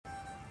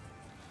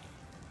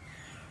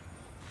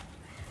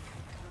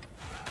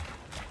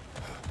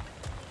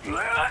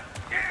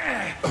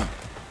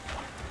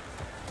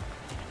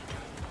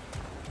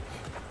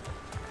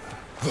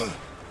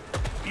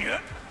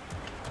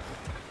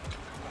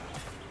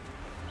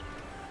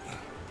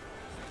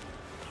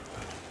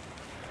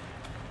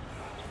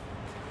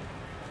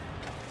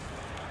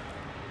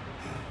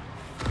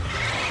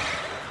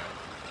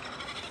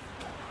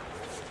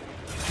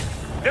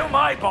Them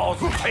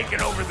eyeballs are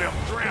taking over them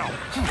ground.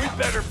 We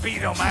better beat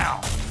them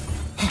out.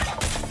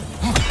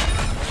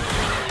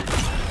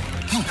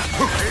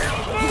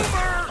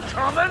 Boomer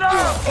coming up!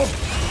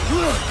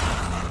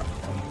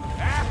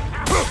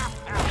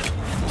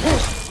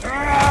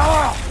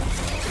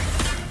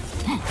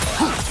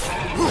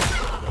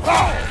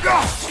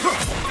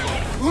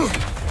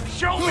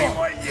 Show me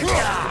what you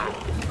got!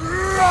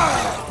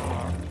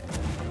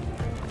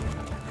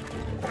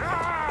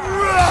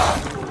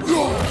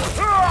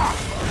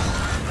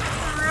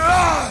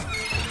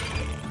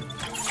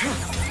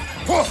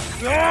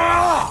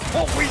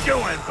 What we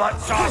doing,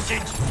 butt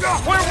sausage?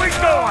 Where we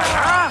going,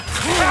 huh?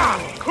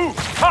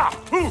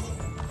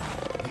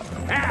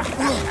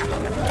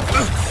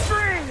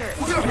 String it!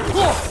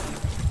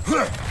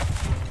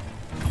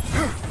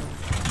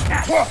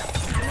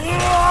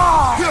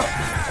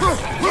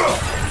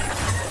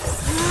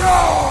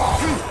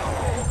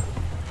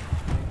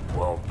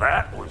 Well,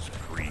 that was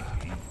creepy.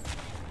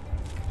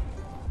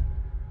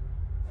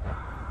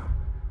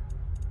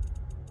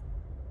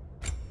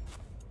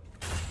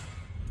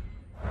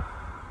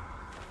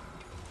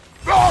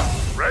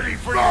 Ready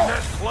for your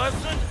next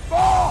lesson?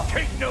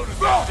 Take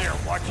notice out there,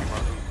 watching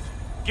my moves.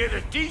 Get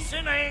a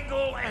decent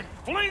angle and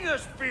fling a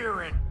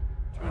spear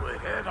into it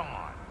head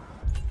on.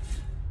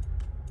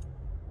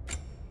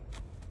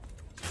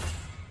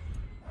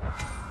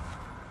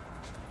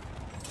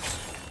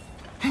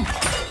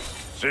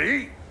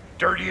 See?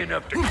 Dirty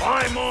enough to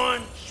climb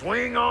on,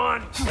 swing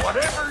on,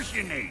 whatever's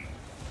you need.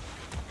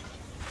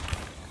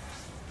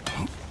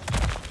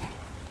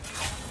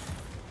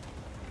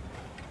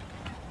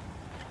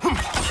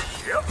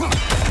 Yep.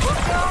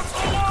 Look out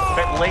below!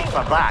 Bit late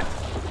for that.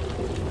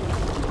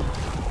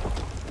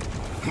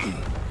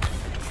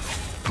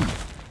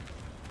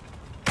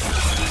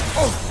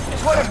 Oh,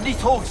 it's one of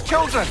Nito's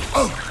children.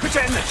 Put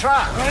it in the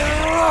trap.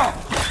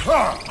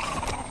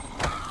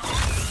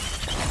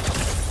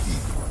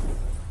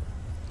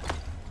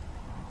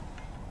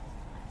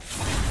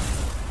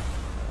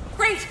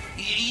 Great!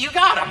 You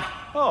got him!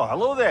 Oh,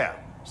 hello there.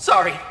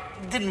 Sorry,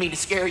 didn't mean to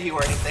scare you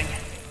or anything.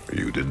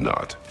 You did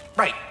not.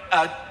 Right,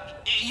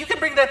 you can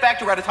bring that back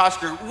to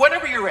Ratatoskru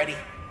whenever you're ready.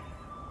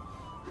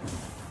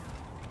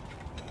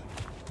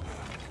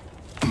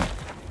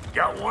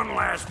 Got one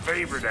last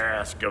favor to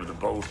ask of the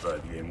both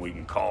of you, and we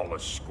can call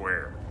us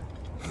square.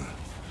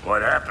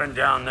 What happened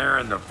down there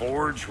in the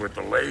forge with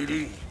the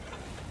lady?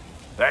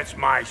 That's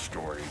my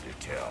story to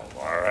tell,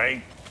 all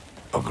right?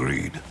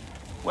 Agreed.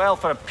 Well,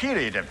 for a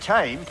period of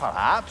time,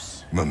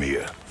 perhaps.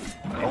 Mamiya.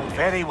 Oh,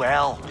 very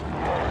well.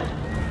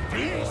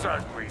 These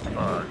ugly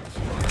bugs.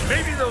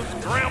 Maybe those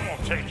Grim will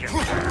take him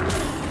down.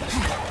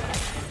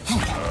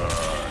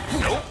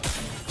 Nope.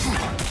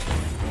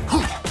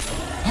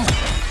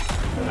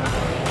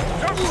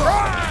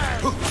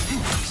 Surprise!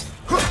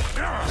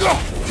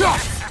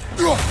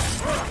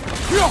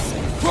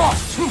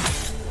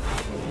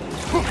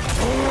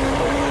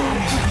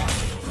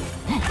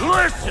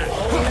 Listen,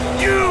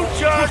 you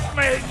just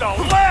made the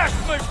last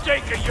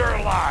mistake of your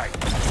life.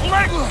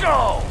 Let's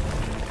go!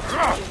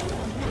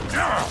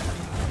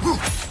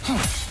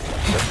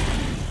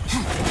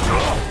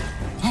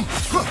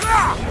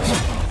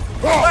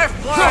 Left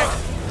flank!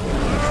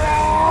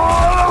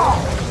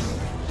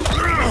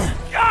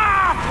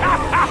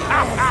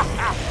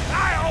 I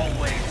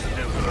always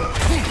knew you were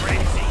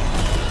crazy.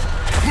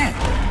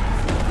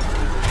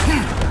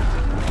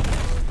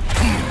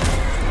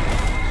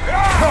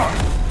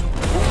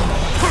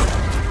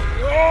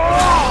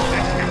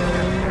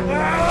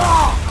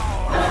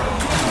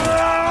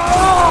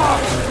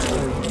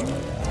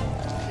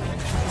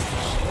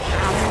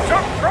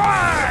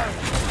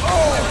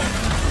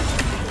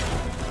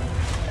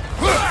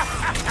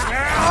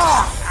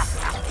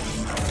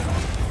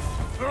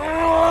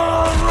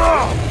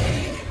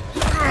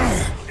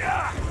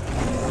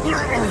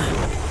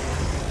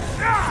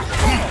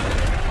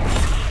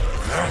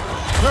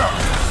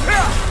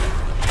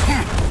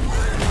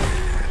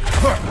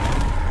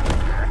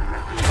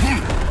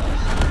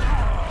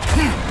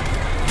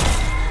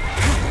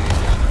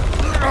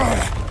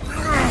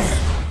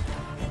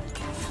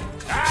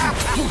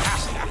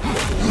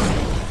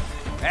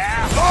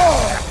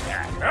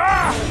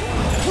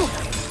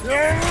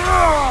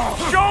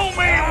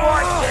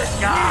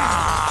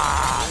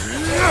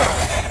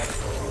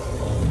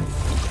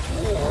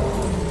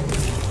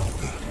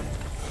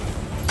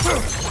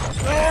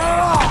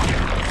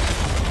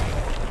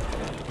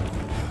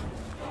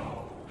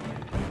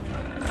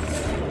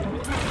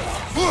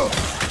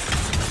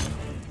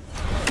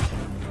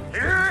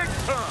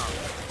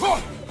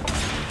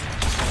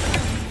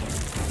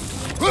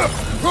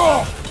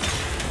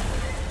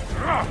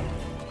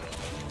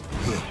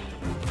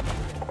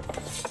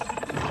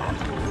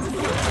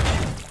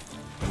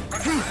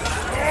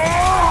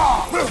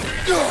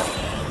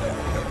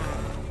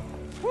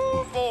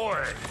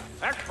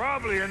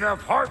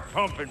 enough heart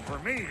pumping for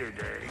me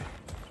today.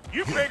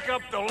 You pick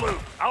up the loot.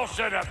 I'll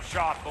set up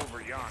shop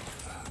over yonder.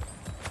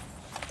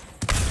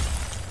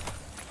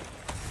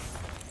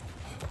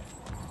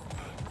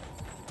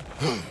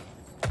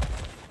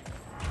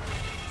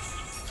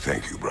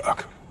 Thank you,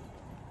 Brock.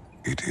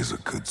 It is a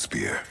good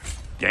spear.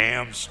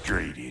 Damn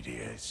straight it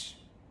is.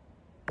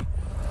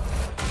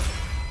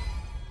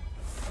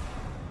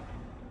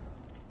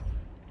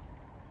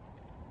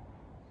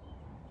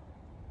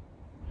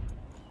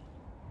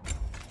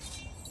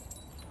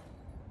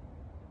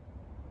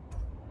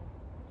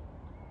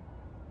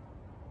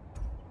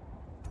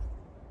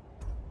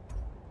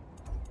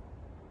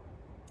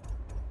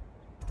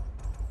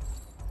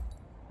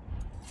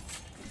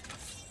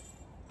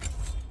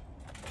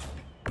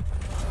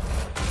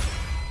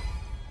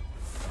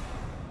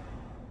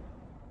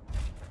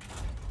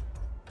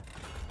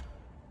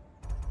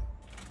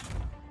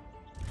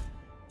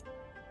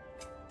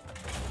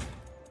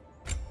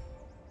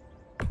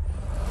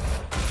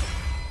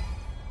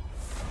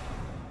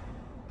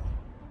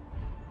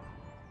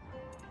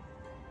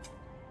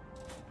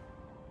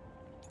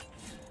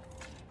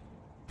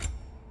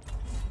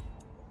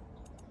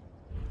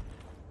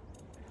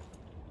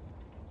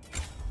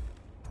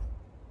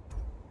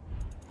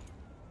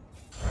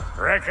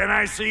 Reckon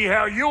I see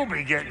how you'll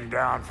be getting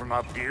down from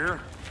up here.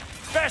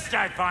 Best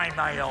I find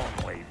my own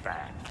way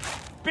back.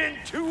 Been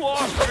too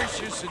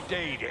auspicious a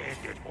day to end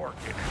it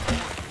working.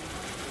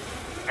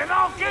 And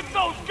I'll get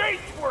those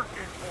gates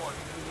working for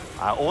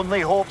you. I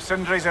only hope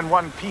Sindri's in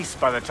one piece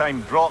by the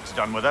time Brock's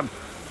done with him.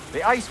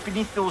 The ice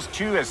beneath those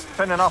two is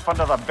thin enough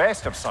under the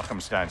best of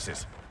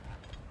circumstances.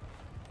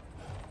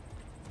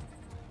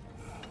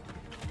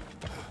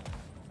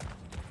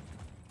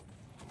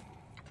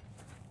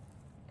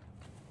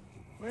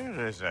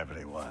 Where is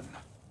everyone?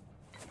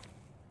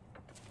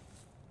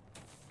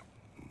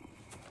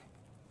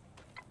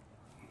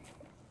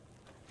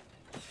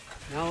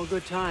 Now a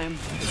good time.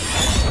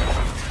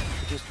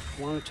 I just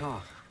want to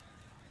talk.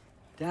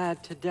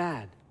 Dad to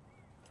Dad.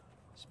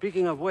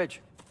 Speaking of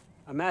which,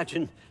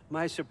 imagine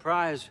my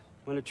surprise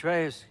when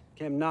Atreus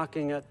came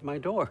knocking at my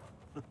door.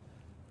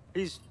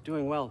 He's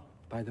doing well,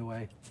 by the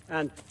way,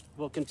 and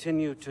will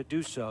continue to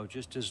do so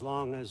just as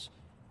long as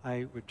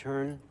I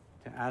return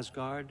to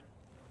Asgard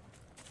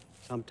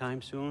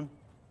sometime soon.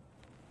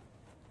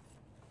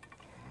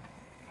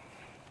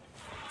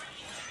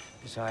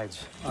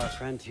 Besides, our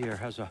friend here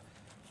has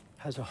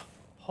a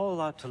whole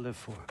lot to live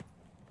for.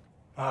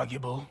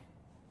 Arguable.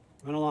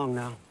 Run along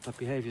now, but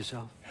behave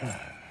yourself.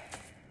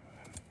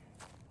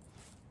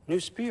 New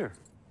spear.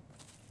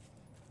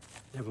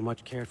 Never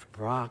much cared for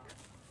Brock.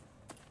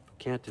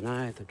 Can't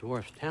deny the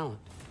dwarf's talent.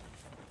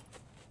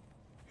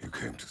 You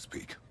came to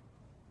speak.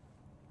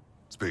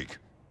 Speak.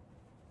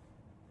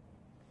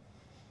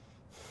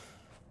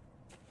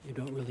 You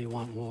don't really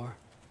want war,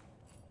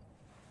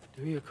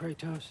 do you,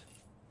 Kratos?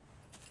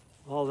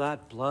 All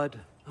that blood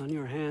on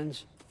your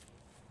hands,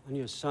 on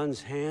your son's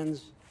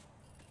hands?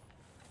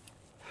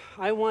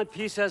 I want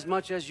peace as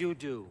much as you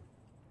do.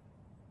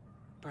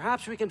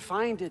 Perhaps we can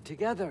find it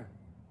together.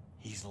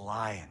 He's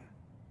lying.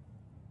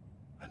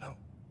 I know.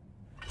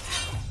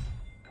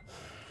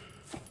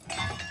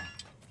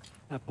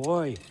 That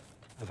boy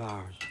of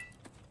ours.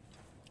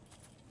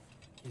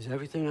 He's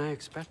everything I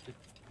expected.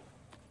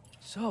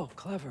 So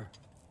clever.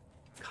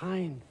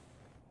 Kind.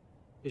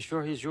 You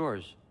sure he's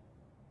yours?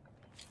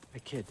 A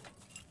kid.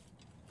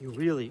 You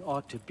really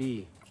ought to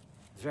be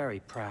very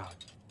proud.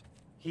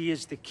 He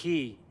is the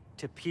key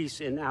to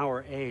peace in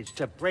our age,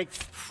 to break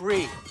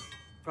free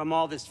from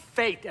all this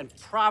fate and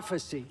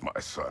prophecy. My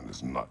son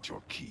is not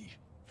your key.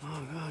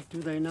 Oh, God, do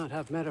they not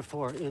have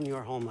metaphor in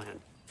your homeland?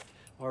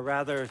 Or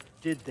rather,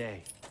 did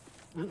they?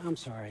 I'm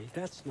sorry,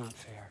 that's not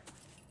fair.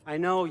 I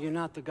know you're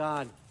not the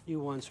god you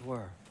once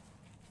were.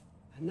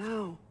 And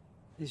now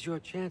is your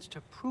chance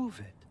to prove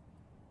it.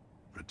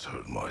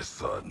 Return my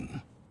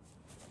son,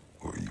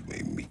 or you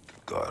may meet the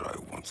god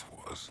I once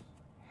was.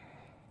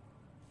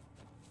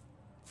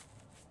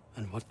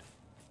 And what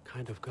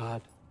kind of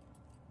god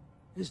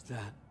is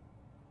that,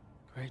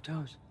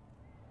 Kratos?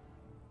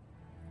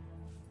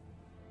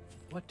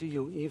 What do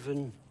you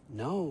even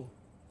know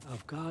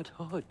of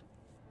godhood?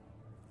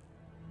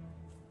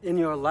 In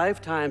your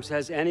lifetimes,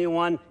 has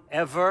anyone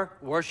ever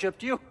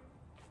worshipped you?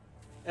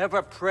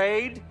 Ever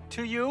prayed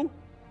to you?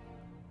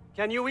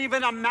 Can you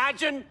even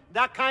imagine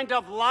that kind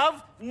of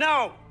love?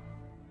 No!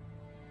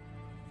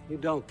 You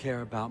don't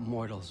care about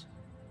mortals.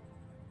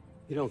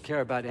 You don't care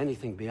about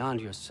anything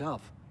beyond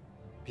yourself,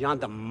 beyond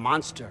the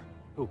monster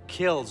who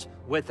kills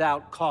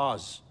without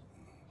cause.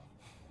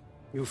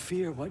 You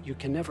fear what you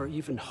can never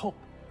even hope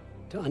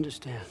to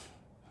understand.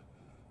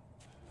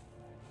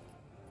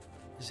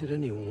 Is it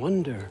any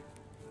wonder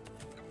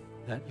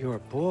that your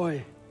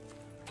boy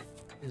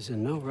is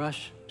in no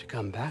rush to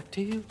come back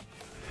to you?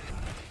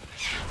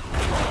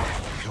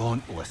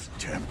 Don't listen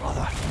to him,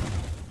 brother.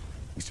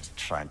 He's just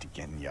trying to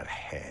get in your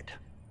head.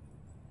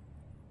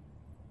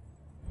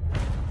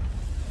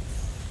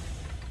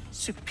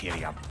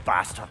 Superior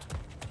bastard.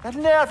 The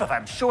nerve of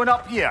him showing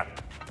up here.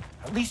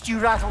 At least you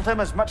rattled him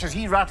as much as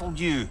he rattled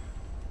you.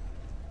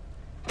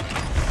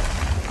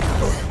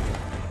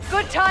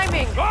 Good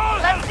timing.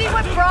 Let's see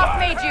what Brock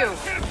made you.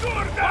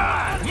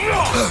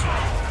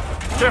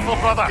 Careful,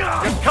 brother.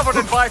 You're covered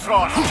in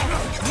Bifrost.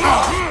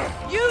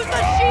 Use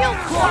the shield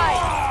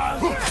strike.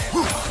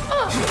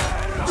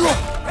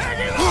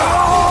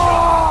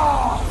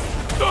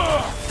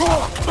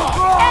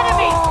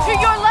 Enemy to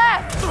your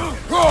left.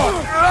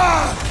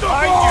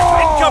 Behind you,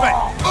 incoming.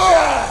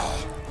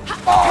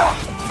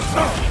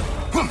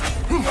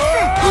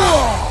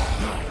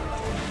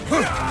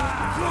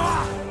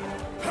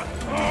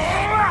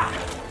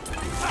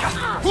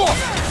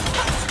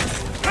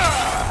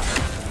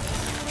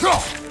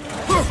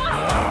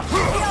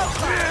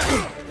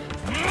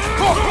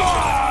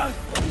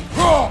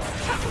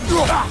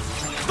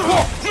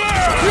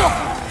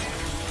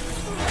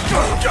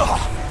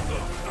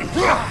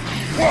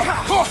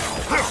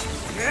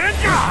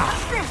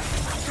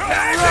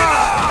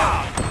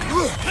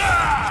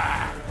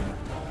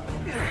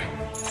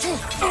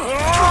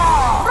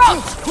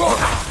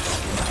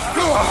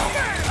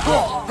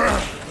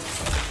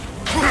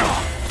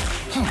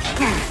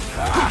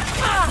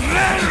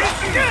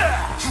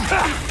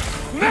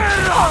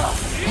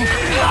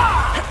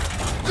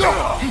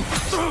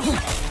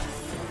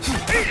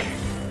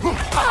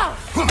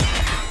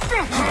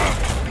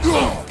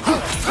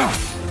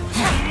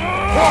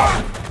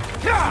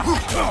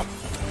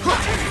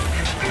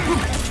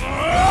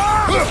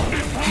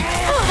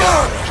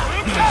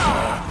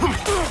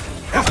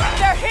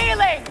 They're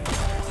healing.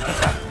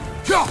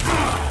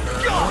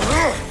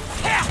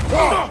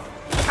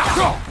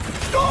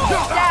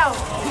 Down.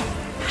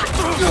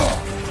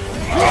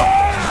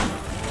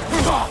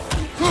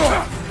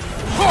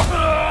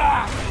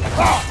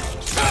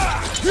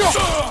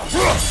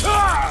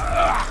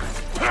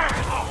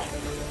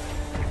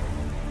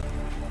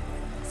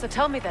 So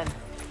tell me then,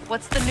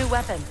 what's the new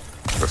weapon?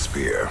 A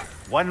spear.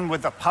 One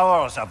with the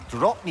powers of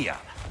Dropnia.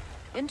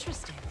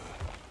 Interesting.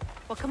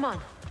 Well, come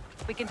on.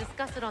 We can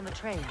discuss it on the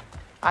train.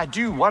 I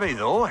do worry,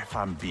 though, if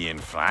I'm being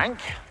frank.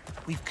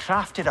 We've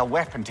crafted a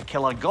weapon to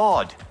kill a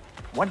god.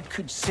 One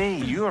could say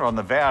you're on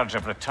the verge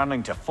of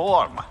returning to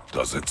form.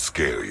 Does it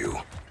scare you?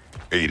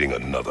 Aiding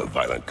another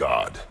violent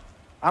god?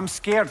 I'm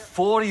scared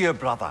for you,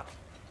 brother.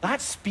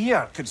 That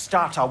spear could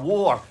start a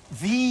war.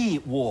 The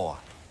war.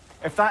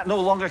 If that no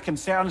longer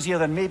concerns you,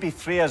 then maybe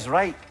Freya's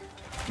right.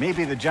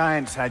 Maybe the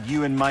Giants had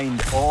you in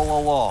mind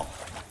all along.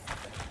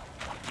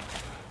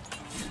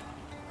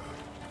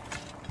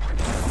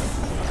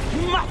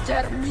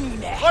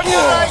 Termine.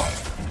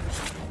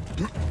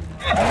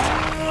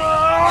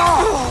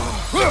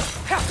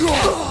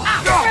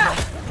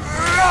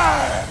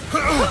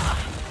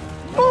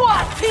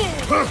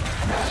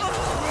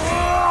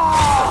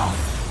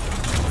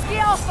 Ski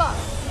Alpha.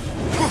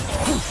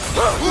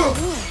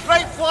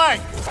 Right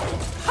flank!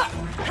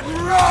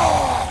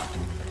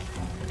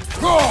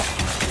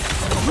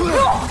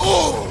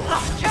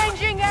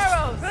 Changing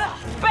arrows.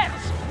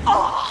 Bets.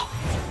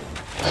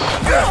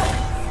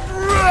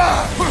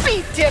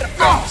 Peter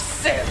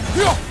Olsen.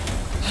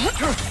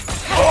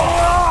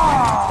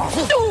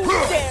 Du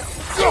der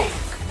Sieg.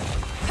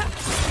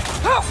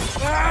 Du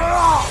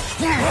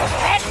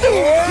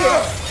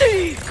der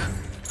Sieg.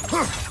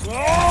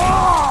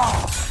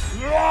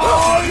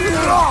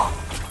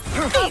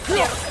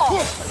 Peter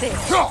Olsen.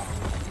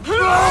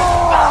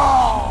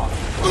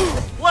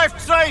 Left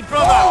side,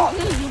 brother!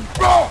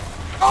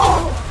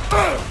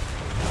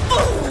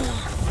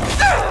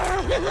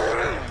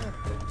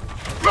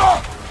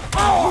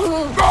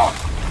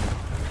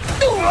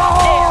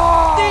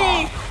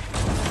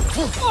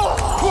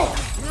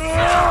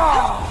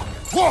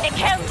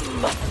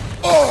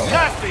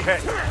 Nasty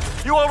hit!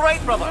 You all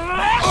right, brother?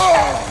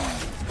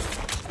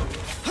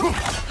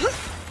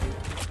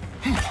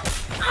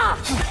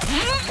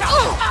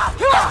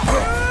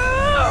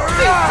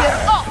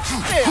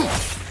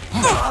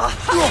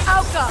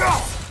 Alka.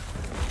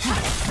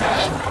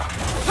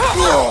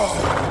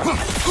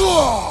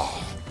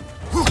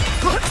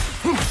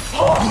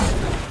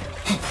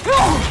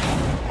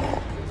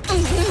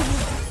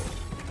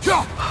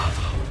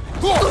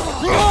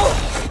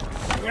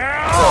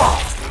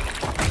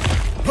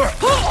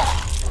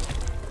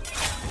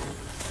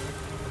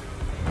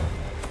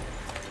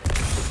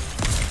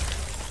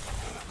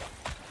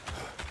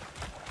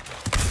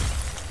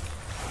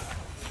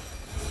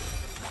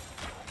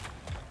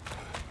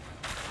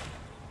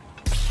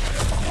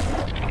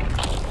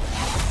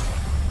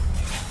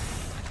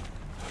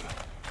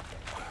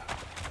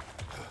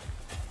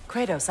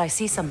 Kratos, I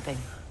see something.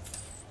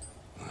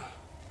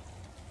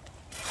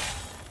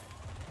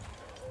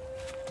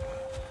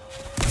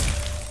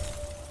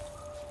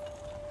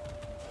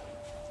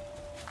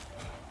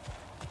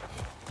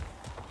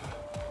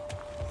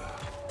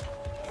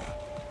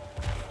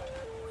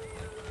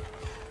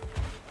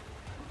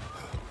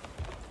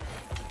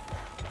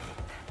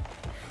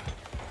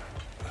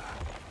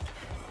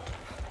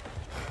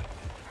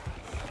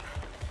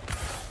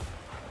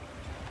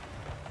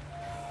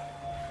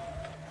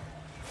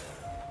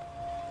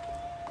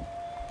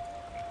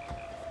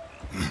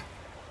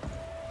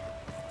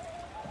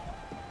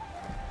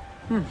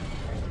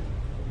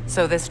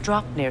 So this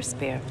Draupnir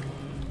spear,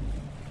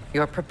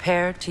 you're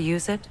prepared to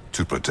use it?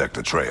 To protect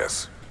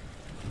Atreus.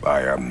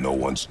 I am no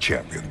one's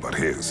champion but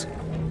his,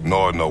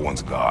 nor no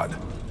one's god.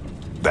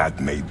 That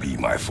may be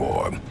my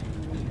form.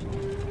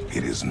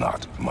 It is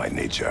not my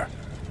nature.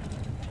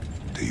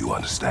 Do you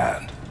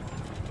understand?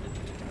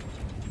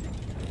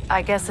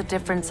 I guess a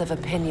difference of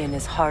opinion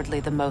is hardly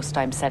the most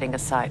I'm setting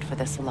aside for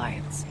this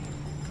alliance.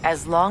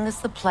 As long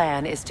as the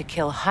plan is to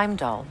kill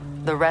Heimdall,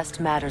 the rest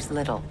matters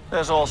little.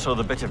 There's also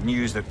the bit of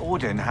news that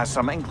Odin has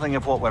some inkling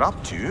of what we're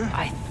up to.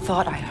 I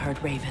thought I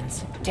heard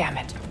ravens. Damn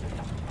it.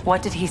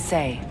 What did he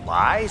say?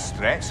 Lies,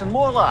 threats, and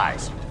more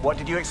lies. What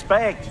did you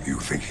expect? You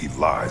think he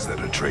lies that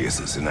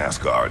Atreus is in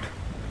Asgard?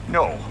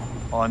 No.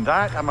 On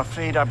that, I'm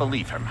afraid I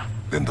believe him.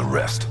 Then the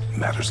rest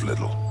matters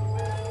little.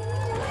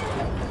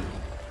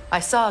 I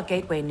saw a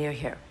gateway near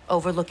here,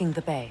 overlooking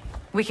the bay.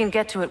 We can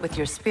get to it with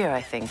your spear,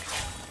 I think.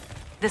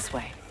 This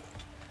way.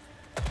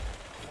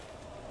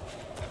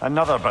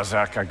 Another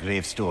Berserker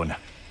gravestone.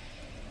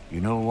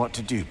 You know what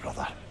to do,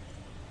 brother.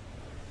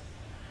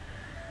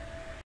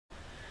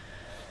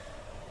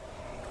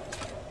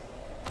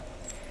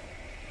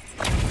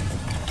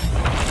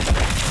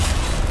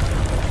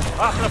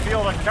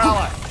 Achrafiel the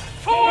Kala!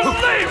 For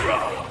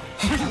Lyra!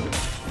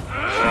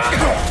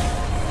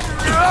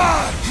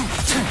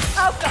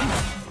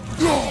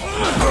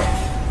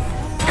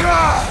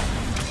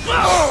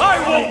 I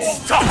won't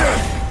stop!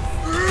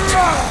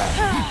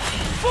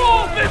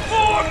 Fall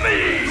before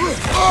me!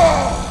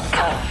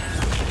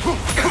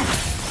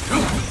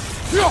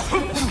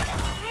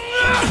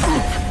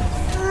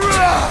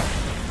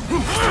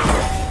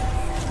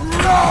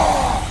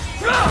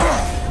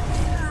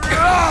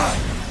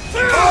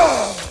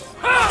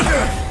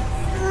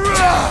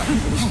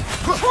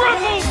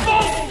 Triple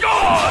Bolt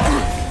God!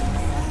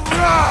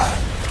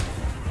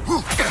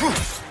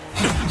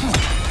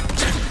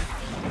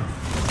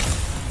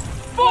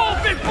 Fall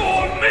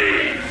before me!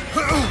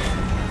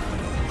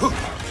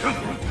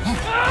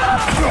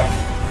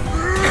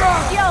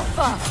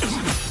 Yelpa!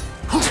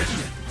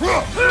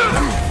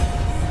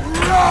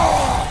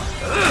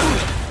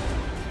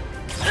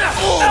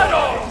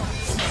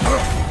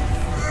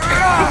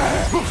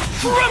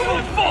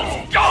 Triple Bolt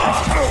God!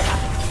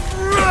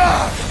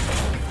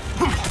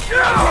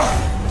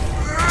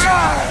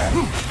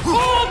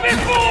 Fall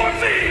before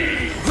me!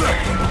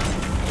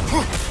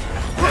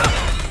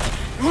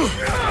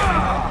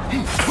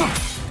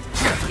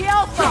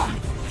 Yelpa!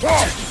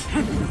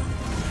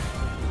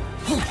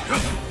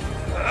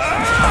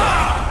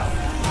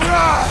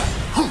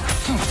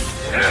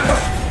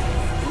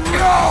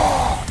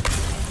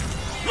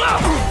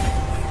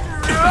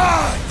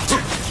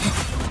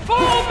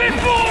 Fall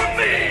before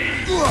me!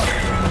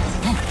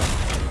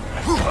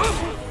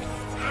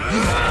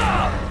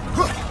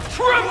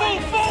 Triple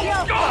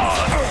Bolt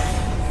God!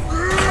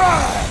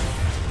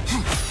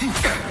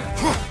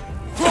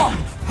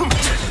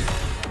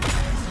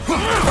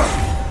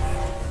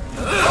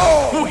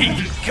 Weak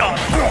God!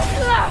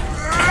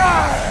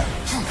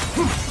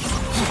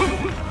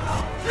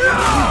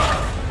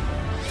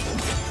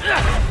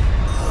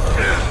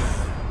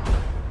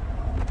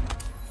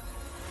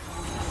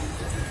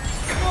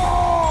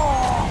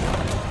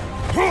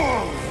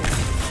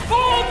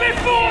 Fall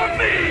before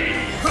me!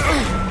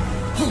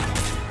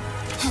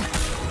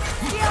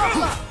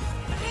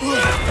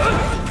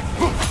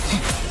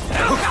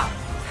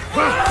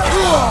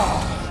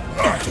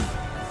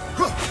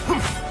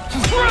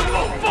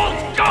 Triple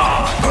Bolt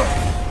God!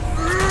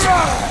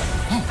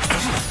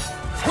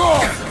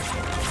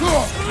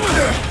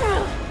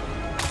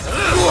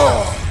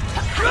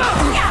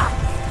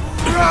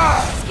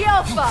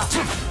 Yelpa!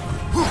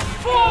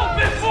 Fall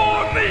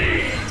before me!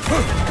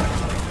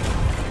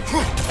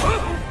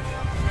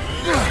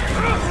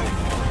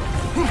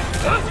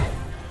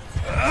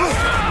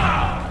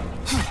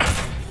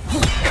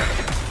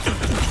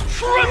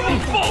 Triple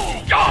Bolt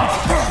God!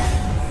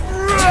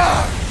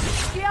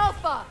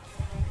 Yelpa!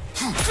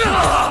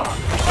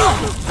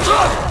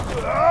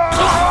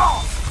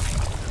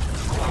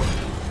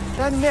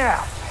 The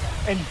nerve!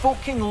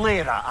 Invoking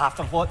Lyra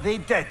after what they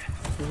did.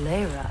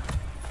 Lyra.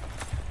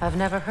 I've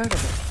never heard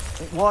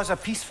of It was a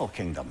peaceful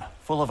kingdom,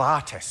 full of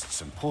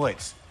artists and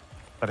poets.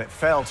 But it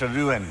fell to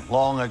ruin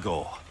long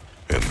ago.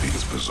 And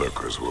these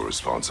berserkers were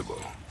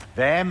responsible.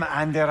 Them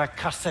and their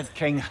accursed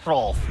King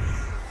Hrolf.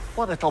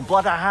 What little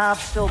blood I have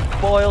still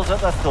boils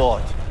at the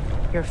thought.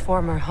 it. Your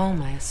former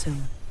home, I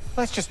assume.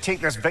 Let's just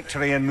take this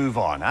victory and move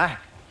on, eh?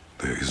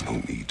 There is no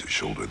need to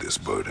shoulder this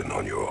burden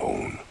on your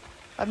own.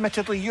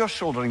 Admittedly, you're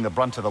shouldering the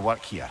brunt of the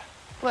work here.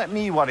 Let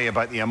me worry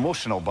about the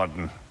emotional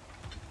burden.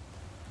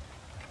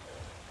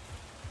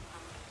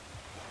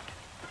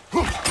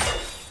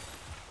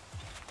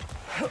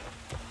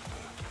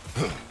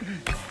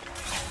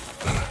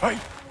 Hey,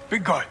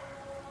 big guy.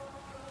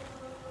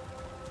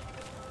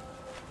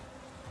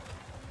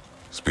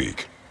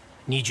 Speak.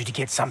 Need you to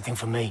get something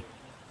for me.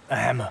 A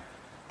hammer.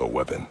 A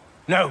weapon.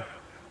 No.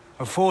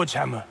 A forge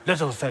hammer.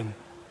 Little thing.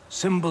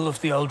 Symbol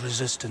of the old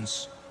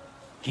resistance.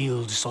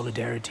 Guild,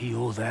 solidarity,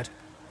 all that.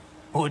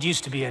 Or it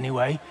used to be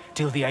anyway,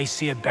 till the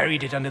Aesir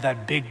buried it under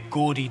that big,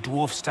 gaudy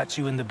dwarf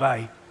statue in the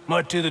bay.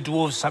 Might do the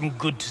dwarves some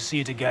good to see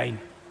it again.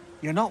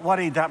 You're not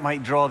worried that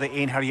might draw the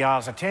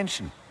Einherjar's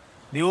attention?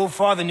 The old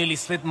father nearly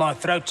slit my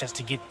throat just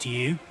to get to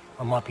you.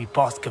 I might be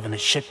past giving a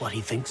shit what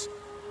he thinks.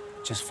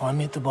 Just find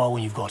me at the bar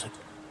when you've got it.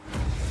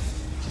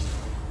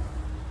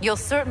 You'll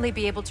certainly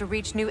be able to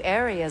reach new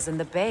areas in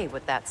the bay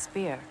with that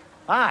spear.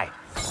 Aye.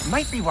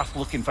 Might be worth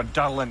looking for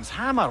Durlin's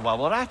hammer while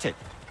we're at it.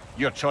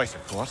 Your choice,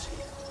 of course.